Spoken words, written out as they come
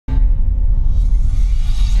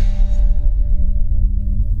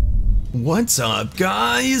What's up,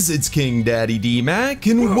 guys? It's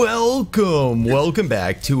KingDaddyDMAC, and welcome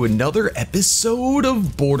back to another episode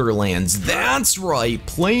of Borderlands. That's right,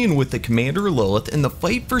 playing with the Commander Lilith and the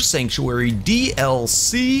Fight for Sanctuary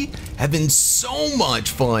DLC. Having so much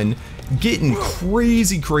fun, getting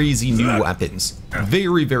crazy new weapons.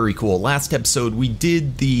 Very cool. Last episode we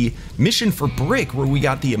did the mission for Brick where we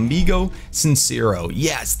got the Amigo Sincero.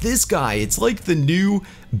 Yes, this guy, it's like the new,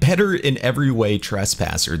 better in every way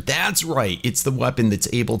Trespasser. That's right, it's the weapon that's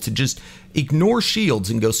able to just ignore shields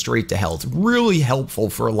and go straight to health. Really helpful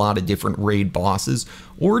for a lot of different raid bosses,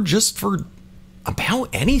 or just for about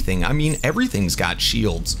anything. I mean, everything's got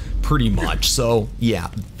shields pretty much. So yeah,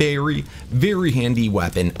 very handy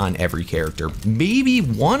weapon on every character. Maybe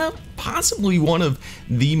possibly one of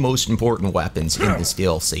the most important weapons in this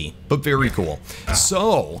DLC, but very cool.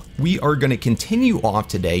 So we are going to continue off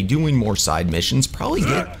today doing more side missions, probably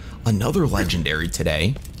get another legendary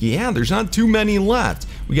today. Yeah, there's not too many left.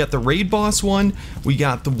 We got the raid boss one, we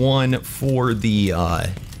got the one for the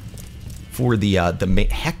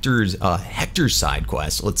HECTOR'S side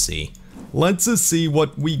quest. Let's see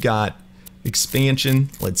what we got. Expansion.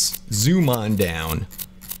 Let's zoom on down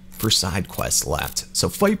for side quests left. So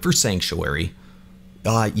Fight for Sanctuary.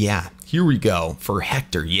 Yeah, here we go for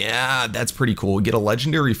Hector. Yeah, that's pretty cool. We get a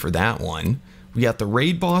legendary for that one. We got the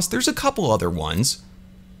raid boss. There's a couple other ones.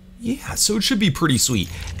 Yeah, so it should be pretty sweet.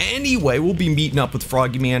 Anyway, we'll be meeting up with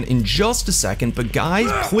Froggy Man in just a second, but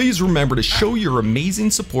guys, please remember to show your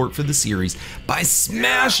amazing support for the series by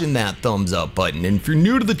smashing that thumbs up button. And if you're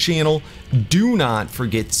new to the channel, do not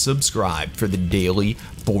forget to subscribe for the daily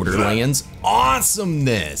Borderlands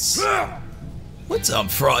awesomeness. What's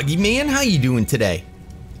up, Froggy Man? How you doing today?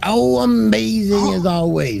 Oh, amazing as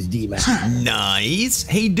always, D-Mac. Nice.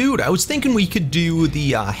 Hey, dude, I was thinking we could do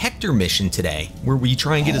the Hector mission today, where we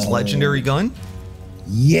try and get his legendary gun.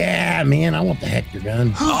 Yeah, man, I want the Hector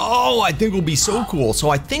gun. Oh, I think it'll be so cool. So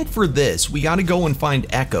I think for this, we got to go and find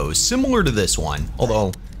echoes, similar to this one.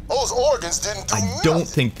 Although, those organs didn't do I don't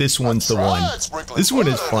think this one's the one. This one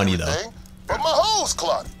is funny, though. But my hose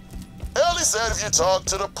clotted. Ellie said if you talk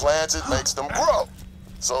to the plants, it makes them grow.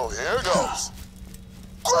 So here goes.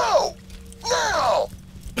 Grow! Now!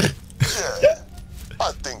 Yeah,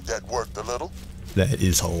 I think that worked a little. That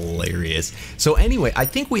is hilarious. So anyway, I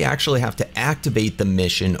think we actually have to activate the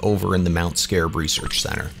mission over in the Mount Scarab Research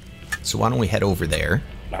Center. So why don't we head over there?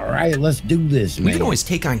 All right, let's do this, man. We can always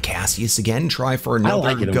take on Cassius again, try for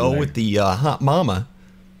another go with the hot mama.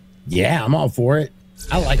 Yeah, I'm all for it.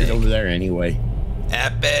 I like it over there anyway.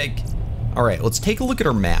 Epic. All right, let's take a look at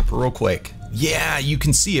our map real quick. Yeah, you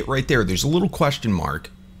can see it right there. There's a little question mark.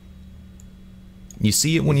 You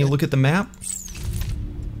see it when you look at the map?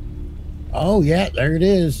 Oh, yeah, there it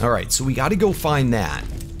is. All right, so we got to go find that.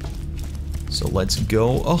 So let's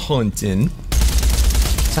go a-hunting.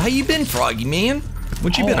 So how you been, Froggy Man?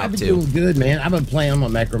 What you been up to? I've been doing good, man. I've been playing on my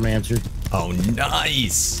Necromancer. Oh,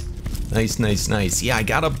 nice. Nice. Yeah, I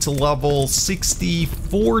got up to level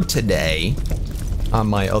 64 today on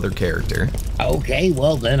my other character. Okay,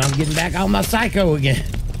 well then I'm getting back on my Psycho again.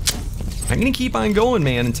 I'm gonna keep on going,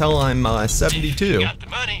 man, until I'm 72. If you got the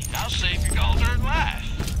money, I'll save your gold-earned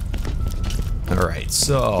life. Alright,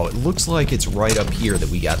 so it looks like it's right up here that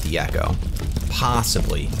we got the Echo.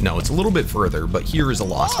 Possibly. No, it's a little bit further, but here is a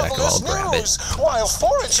lost Echo. I'll grab it. While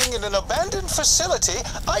foraging in an abandoned facility,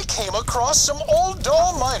 I came across some old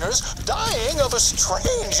doll miners dying of a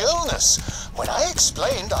strange illness. When I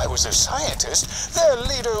explained I was a scientist, their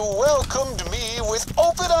leader welcomed me with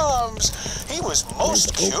open arms. He was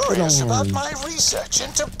most curious about my research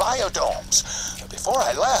into biodomes. Before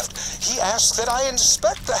I left, he asked that I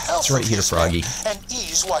inspect the health right of here, his Froggy. men and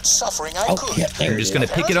ease what suffering I could. Yeah, I'm just gonna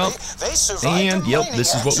pick it up, and yep,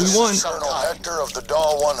 this is what we want. Colonel Hector of the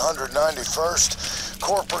Dahl 191st.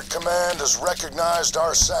 Corporate Command has recognized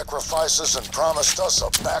our sacrifices and promised us a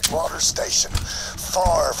backwater station,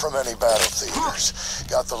 far from any battle theaters.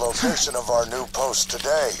 Got the location of our new post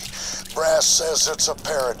today. Brass says it's a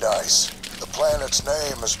paradise. The planet's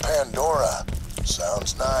name is Pandora.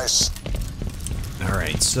 Sounds nice. All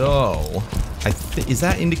right, so is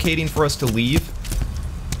that indicating for us to leave?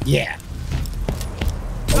 Yeah.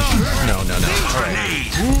 No. All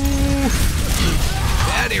right. Ooh,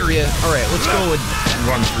 bad area. All right, let's go and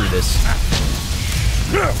run through this.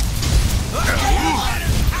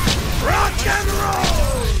 Rock and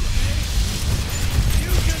roll!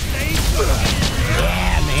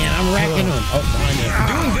 Yeah, man, I'm wrecking them. Oh, You're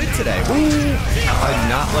doing good today. Ooh. I do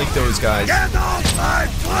not like those guys. Get off my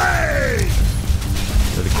plane!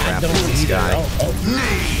 For the crap with this guy.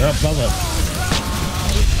 They're above us.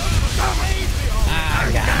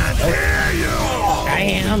 I got it. Hear you! I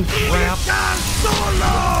am. Crap.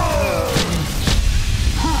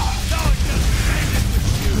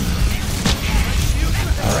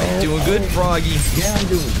 good, Froggy? Yeah, I'm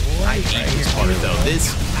doing great. I hate this part, though.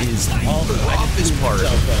 This is the roughest part.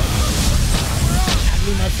 I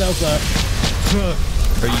blew myself up.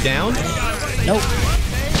 Are you down? Nope.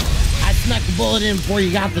 I snuck the bullet in before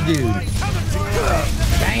you got the dude.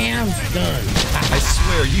 Bam, done. I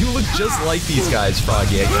swear, you look just like these guys,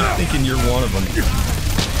 Froggy. I keep thinking you're one of them.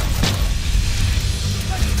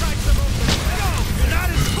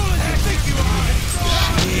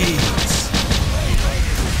 Jeez.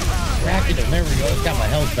 Racket him. There we go. It's got my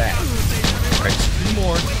health back. All right, 2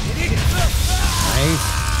 more. Nice.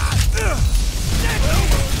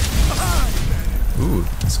 Ooh,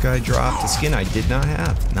 this guy dropped a skin I did not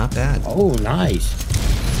have. Not bad. Oh, nice.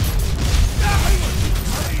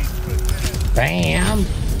 Bam,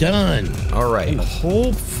 done. All right,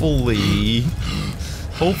 hopefully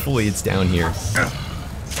it's down here.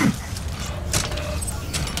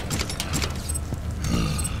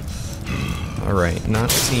 All right,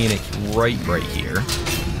 not seeing it right here.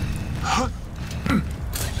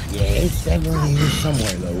 Yeah, it's definitely here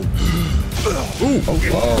somewhere, though. Ooh, oh,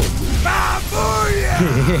 whoa. All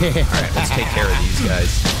right, let's take care of these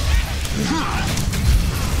guys.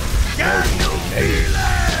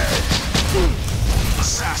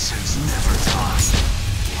 Assassins never die.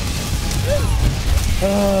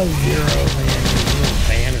 Oh, Zero, man. Little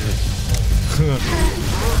banner.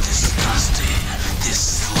 Disgusting. This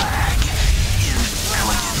slag.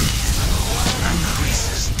 Inelegant.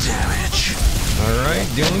 Increases damage. All right,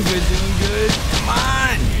 doing good, doing good. Come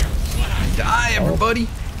on, die, everybody.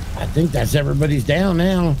 I think that's everybody's down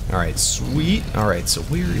now. All right, sweet. All right, so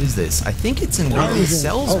where is this? I think it's in one of these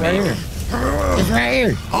cells, Oh, right man. here. It's right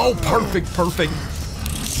here. Oh, perfect, perfect.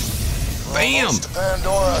 Bam! Almost to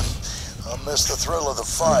Pandora. I missed the thrill of the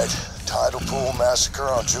fight. Tidal Pool Massacre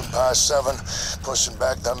on Junpei 7. Pushing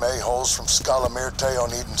back them a-holes from Scalamirte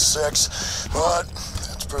on Eden 6. But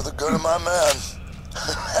it's for the good of my men.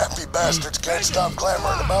 Happy bastards can't stop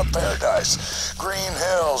clamoring about paradise. Green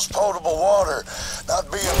hills, potable water, not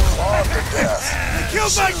being clawed to death.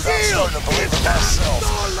 Killed my shield! I'm starting to believe in myself.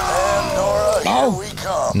 Pandora, here we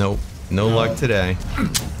come. Nope, no luck today.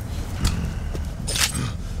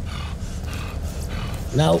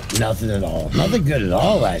 Nope, nothing at all. Nothing good at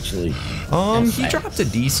all, actually. He dropped a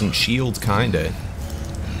decent shield, kinda.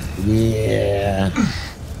 Yeah.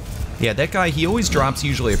 Yeah, that guy, he always drops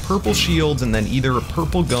usually a purple shield and then either a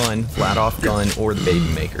purple gun, flat off gun, or the baby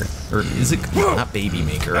maker. Or is it, not baby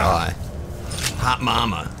maker, Hot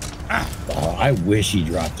Mama. Oh, I wish he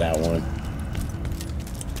dropped that one.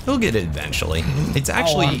 He'll get it eventually. It's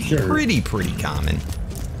actually I'm sure. pretty common.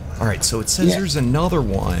 All right, so it says there's another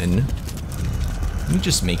one. Let me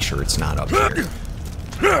just make sure it's not up here.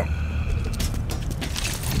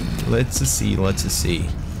 Let's see.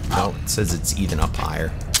 Oh, it says it's even up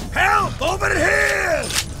higher. Help! Over here!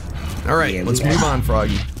 All right, Yeah, let's move on,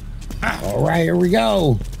 Froggy. All right, here we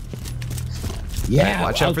go. Yeah.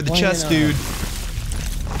 Watch I out was for the playing, chest, dude.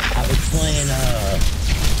 I was playing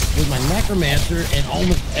with my necromancer, and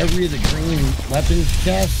almost every of the green weapons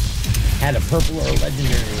chests had a purple or a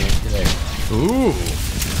legendary in today. Ooh,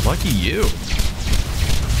 lucky you.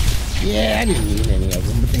 Yeah, I didn't need any of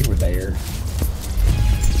them, but they were there.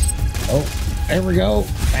 Oh, there we go.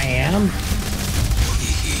 Bam.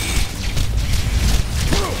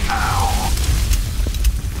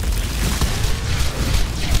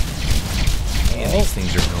 Man, these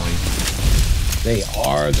things are annoying. They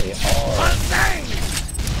are.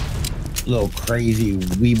 Little crazy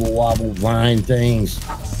weeble wobble line things.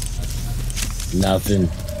 Nothing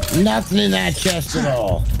in that chest at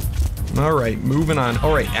all. All right, moving on.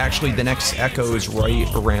 All right, actually, the next echo is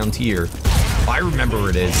right around here. I remember where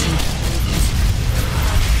it is.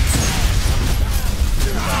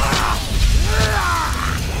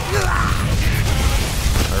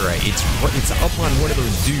 All right, it's up on one of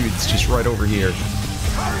those dudes, just right over here.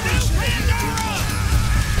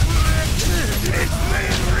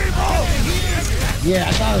 Yeah,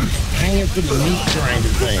 I thought it was hanging from the meat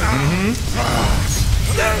grinder thing.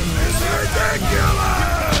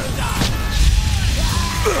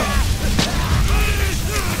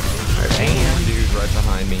 Bam, dude, right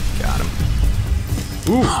behind me. Got him.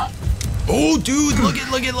 Ooh. Oh, dude, look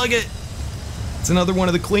it. It's another one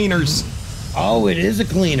of the cleaners. Oh, it is a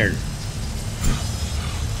cleaner.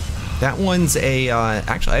 That one's a,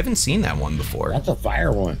 actually, I haven't seen that one before. That's a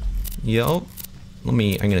fire one. Yup. I'm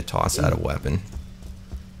gonna toss out a weapon.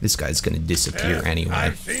 This guy's gonna disappear anyway.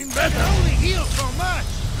 I've seen better. Only heal so much.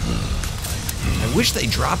 I wish they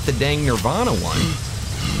dropped the dang Nirvana one.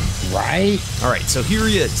 Right? All right, so here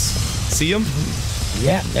he is. See him?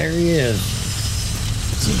 Yeah, there he is.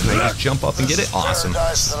 So can I just jump up and get it? Awesome.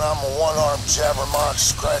 Paradise that I'm a one-armed jabbermont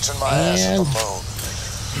scratching my ass at the moon.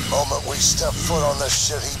 The moment we step foot on this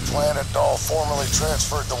shit-heap planet, Dahl formally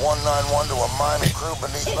transferred the 191 to a mining crew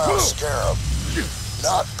beneath Mount Scarab.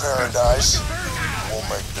 Not paradise. We'll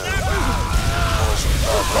make do.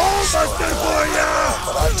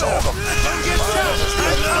 But I told him.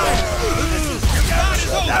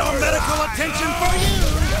 Now medical attention for you.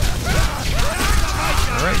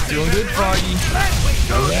 All right, doing good, Froggy.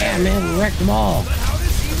 Yeah, man, we wrecked them all.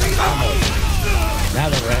 Now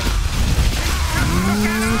they're wrecked.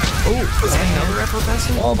 Oh, is that another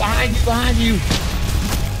effervescent? Oh, behind you, behind you.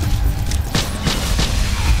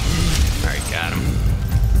 All right, got him.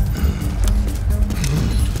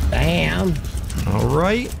 Bam. All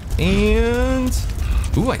right, and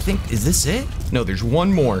ooh, I think, is this it? No, there's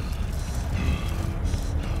one more.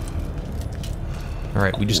 All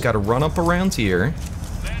right, we just got to run up around here.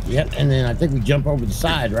 Yep, and then I think we jump over the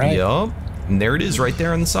side, right? Yup, and there it is right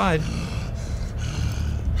there on the side.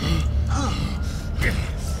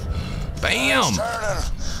 Bam!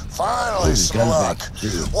 Finally, some luck.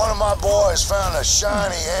 One of my boys found a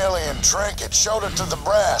shiny alien trinket, showed it to the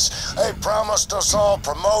brass. They promised us all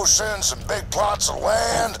promotions and big plots of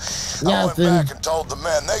land. I went back and told the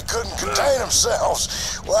men they couldn't contain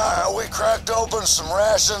themselves. Wow, we cracked open some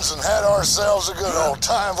rations and had ourselves a good old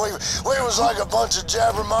time. We was like a bunch of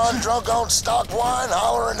jabbermon drunk on stock wine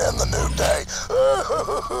hollering in the new day.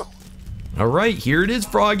 All right, here it is,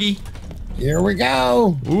 Froggy. Here we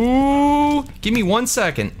go. Ooh, give me 1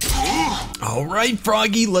 second. All right,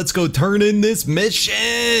 Froggy, let's go turn in this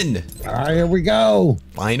mission. All right, here we go.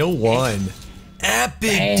 Final one.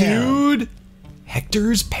 Epic, Damn. dude.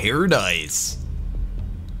 Hector's Paradise.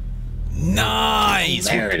 Nice.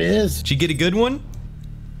 There it is. Did you get a good one?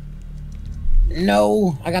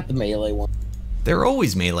 No, I got the melee one. They're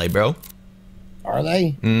always melee, bro. Are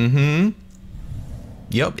they? Mm-hmm.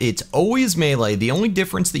 Yep, it's always melee. The only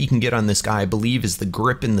difference that you can get on this guy, I believe, is the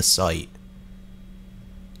grip in the sight.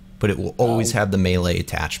 But it will always have the melee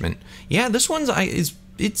attachment. Yeah, this one's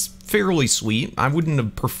it's fairly sweet. I wouldn't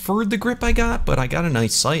have preferred the grip I got, but I got a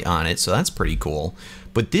nice sight on it, so that's pretty cool.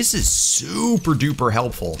 But this is super duper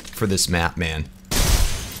helpful for this map, man.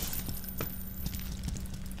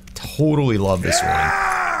 Totally love this one.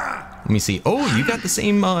 Let me see. Oh, you got the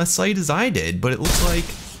same sight as I did, but it looks like...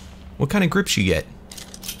 What kind of grips you get?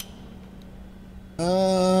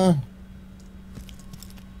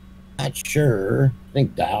 Not sure. I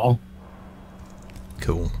think dial.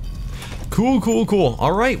 Cool. Cool, cool, cool.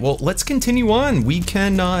 All right, well, let's continue on. We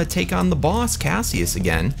can take on the boss, Cassius,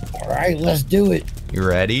 again. All right, let's do it. You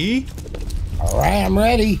ready? All right, I'm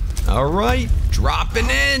ready. All right, dropping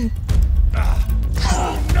in.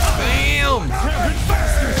 Bam!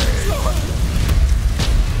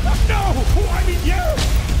 No, I need you.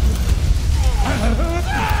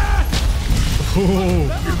 Come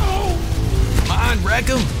on, wreck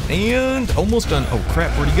him. And almost done. Oh,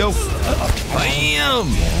 crap, where'd he go? Bam!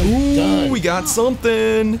 Ooh, we got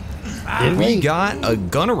something. We got a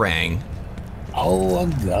gunnerang. Oh, a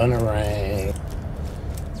gunnerang.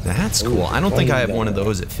 That's cool. I don't think I have one of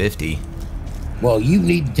those at 50. Well, you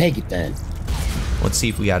need to take it then. Let's see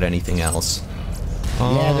if we got anything else.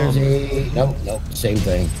 Yeah, there's a... Nope, same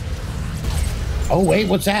thing. Oh, wait,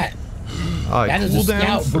 what's that? That is a cooldown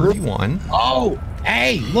scout 31. Oh,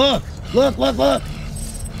 hey, look.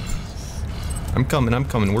 I'm coming.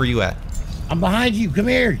 Where are you at? I'm behind you. Come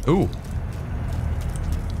here. Ooh.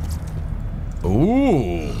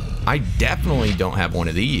 Ooh. I definitely don't have one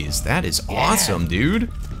of these. That is awesome,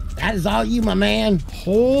 dude. That is all you, my man.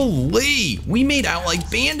 Holy. We made out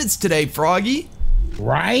like bandits today, Froggy.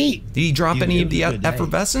 Right? Did he drop any of the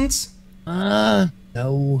effervescence? No.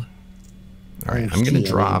 All right, I'm going to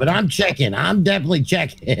drop. But I'm checking. I'm definitely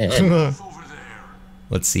checking.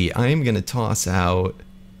 Let's see. I am going to toss out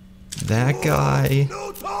that guy.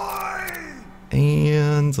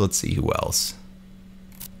 And let's see who else.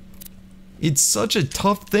 It's such a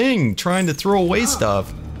tough thing trying to throw away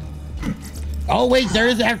stuff. Oh, wait, there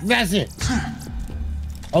is effervescent.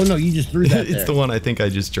 Oh, no, you just threw that It's the one I think I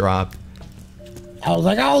just dropped. I was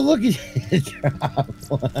like, oh, look at it.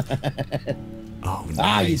 Oh, nice.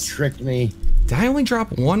 Ah, you tricked me. Did I only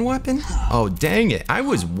drop one weapon? Oh, dang it. I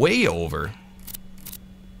was way over.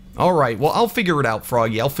 All right, well, I'll figure it out,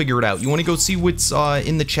 Froggy. I'll figure it out. You want to go see what's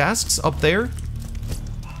in the chests up there?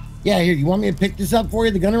 Yeah, here, you want me to pick this up for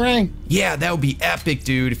you, the gunnerang? Yeah, that would be epic,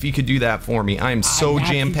 dude, if you could do that for me. I am so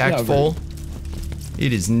jam-packed full.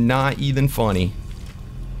 It is not even funny.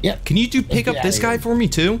 Yep. Can you pick up this guy for me,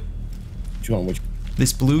 too? Which one?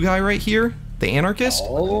 This blue guy right here? The anarchist?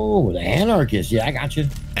 Oh, the anarchist. Yeah, I got you.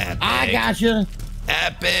 Epic. I got you.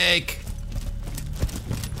 Epic.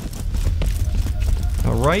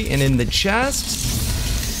 All right, and in the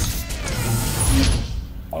chest,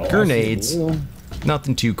 grenades.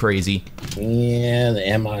 Nothing too crazy. Yeah, the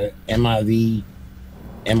MRIV.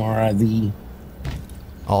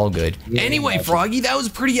 All good. Yeah, anyway, Froggy, that was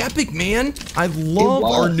pretty epic, man. I love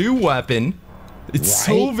our new weapon. It's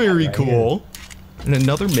so very cool. And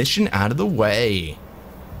another mission out of the way.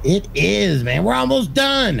 It is, man. We're almost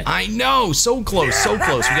done. I know. So close, so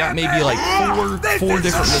close. We got maybe like four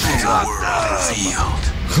different missions left.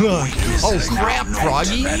 Oh, crap,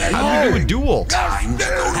 Froggy. How'd you do a duel? Did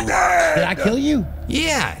I kill you?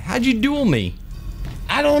 Yeah. How'd you duel me?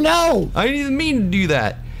 I don't know. I didn't even mean to do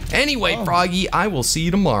that. Anyway, Froggy, I will see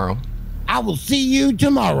you tomorrow. I will see you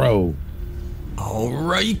tomorrow.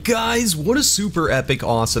 Alright guys, what a super epic,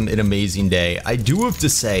 awesome, and amazing day. I do have to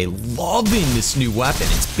say, loving this new weapon.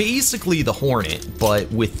 It's basically the Hornet,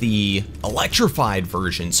 but with the electrified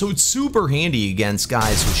version, so it's super handy against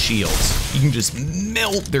guys with shields. You can just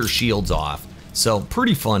melt their shields off. So,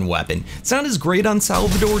 pretty fun weapon. It's not as great on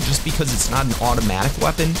Salvador just because it's not an automatic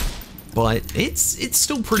weapon, but it's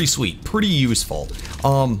still pretty sweet, pretty useful.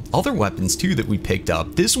 Other weapons too that we picked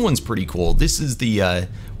up. This one's pretty cool. This is the,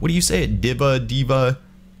 what do you say it? Diva,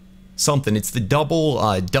 something. It's the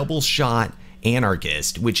double shot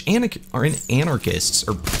anarchist, which anarchists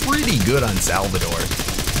are pretty good on Salvador.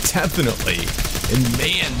 Definitely. And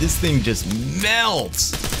man, this thing just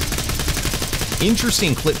melts.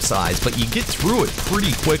 Interesting clip size, but you get through it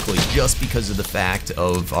pretty quickly just because of the fact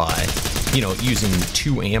of, you know, using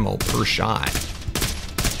 2 ammo per shot.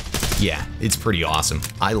 Yeah, it's pretty awesome.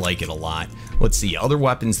 I like it a lot. Let's see, other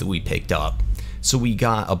weapons that we picked up. So we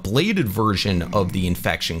got a bladed version of the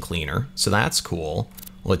infection cleaner, so that's cool.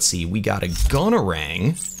 Let's see, we got a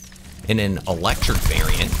gunnerang and an electric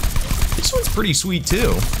variant. This one's pretty sweet too.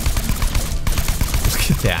 Look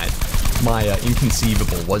at that. My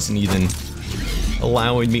inconceivable wasn't even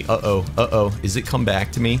allowing me. Uh-oh. Is it come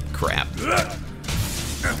back to me? Crap.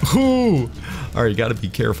 Ooh. All right, gotta be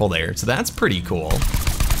careful there. So that's pretty cool.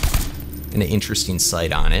 And an interesting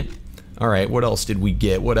sight on it. All right, what else did we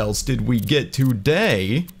get? What else did we get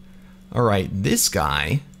today? All right, this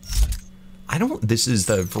guy. This is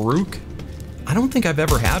the Varuk. I don't think I've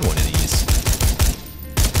ever had one of these.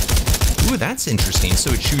 Ooh, that's interesting.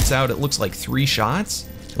 So it shoots out, it looks like 3 shots.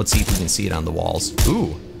 Let's see if we can see it on the walls.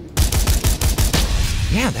 Ooh.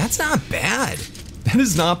 Yeah, that's not bad. That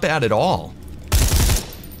is not bad at all.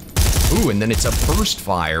 Ooh, and then it's a burst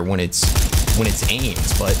fire when it's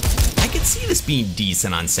aimed, but I could see this being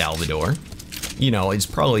decent on Salvador. You know, it's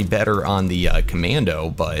probably better on the Commando,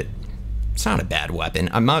 but it's not a bad weapon.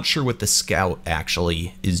 I'm not sure what the Scout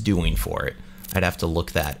actually is doing for it. I'd have to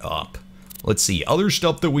look that up. Let's see, other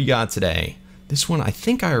stuff that we got today. This one I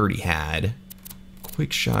think I already had.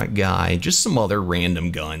 Quick shot guy, just some other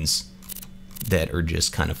random guns that are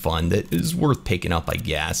just kind of fun, that is worth picking up, I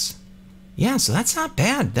guess. Yeah, so that's not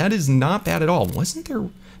bad. That is not bad at all. Wasn't there?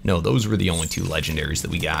 No, those were the only 2 legendaries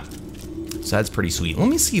that we got. So that's pretty sweet. Let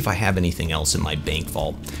me see if I have anything else in my bank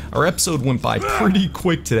vault. Our episode went by pretty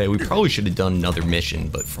quick today. We probably should have done another mission,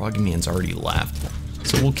 but Froggy Man's already left.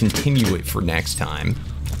 So we'll continue it for next time.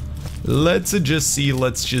 Let's just see.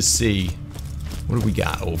 What do we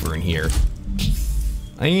got over in here?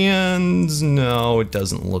 And no, it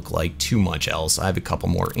doesn't look like too much else. I have a couple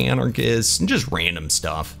more anarchists and just random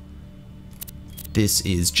stuff. This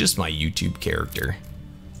is just my YouTube character.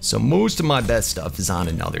 So most of my best stuff is on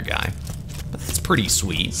another guy. But that's pretty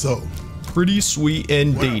sweet. So, pretty sweet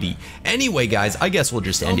and datey. Anyway, guys, I guess we'll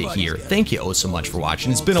just end it here. Thank you so much for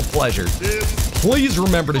watching. It's been a pleasure. Please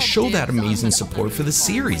remember to show that amazing support for the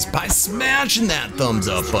series by smashing that thumbs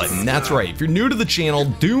up button. That's right. If you're new to the channel,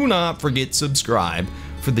 do not forget to subscribe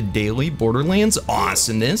for the daily Borderlands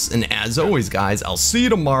awesomeness. And as always, guys, I'll see you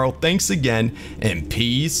tomorrow. Thanks again, and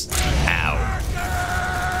peace out.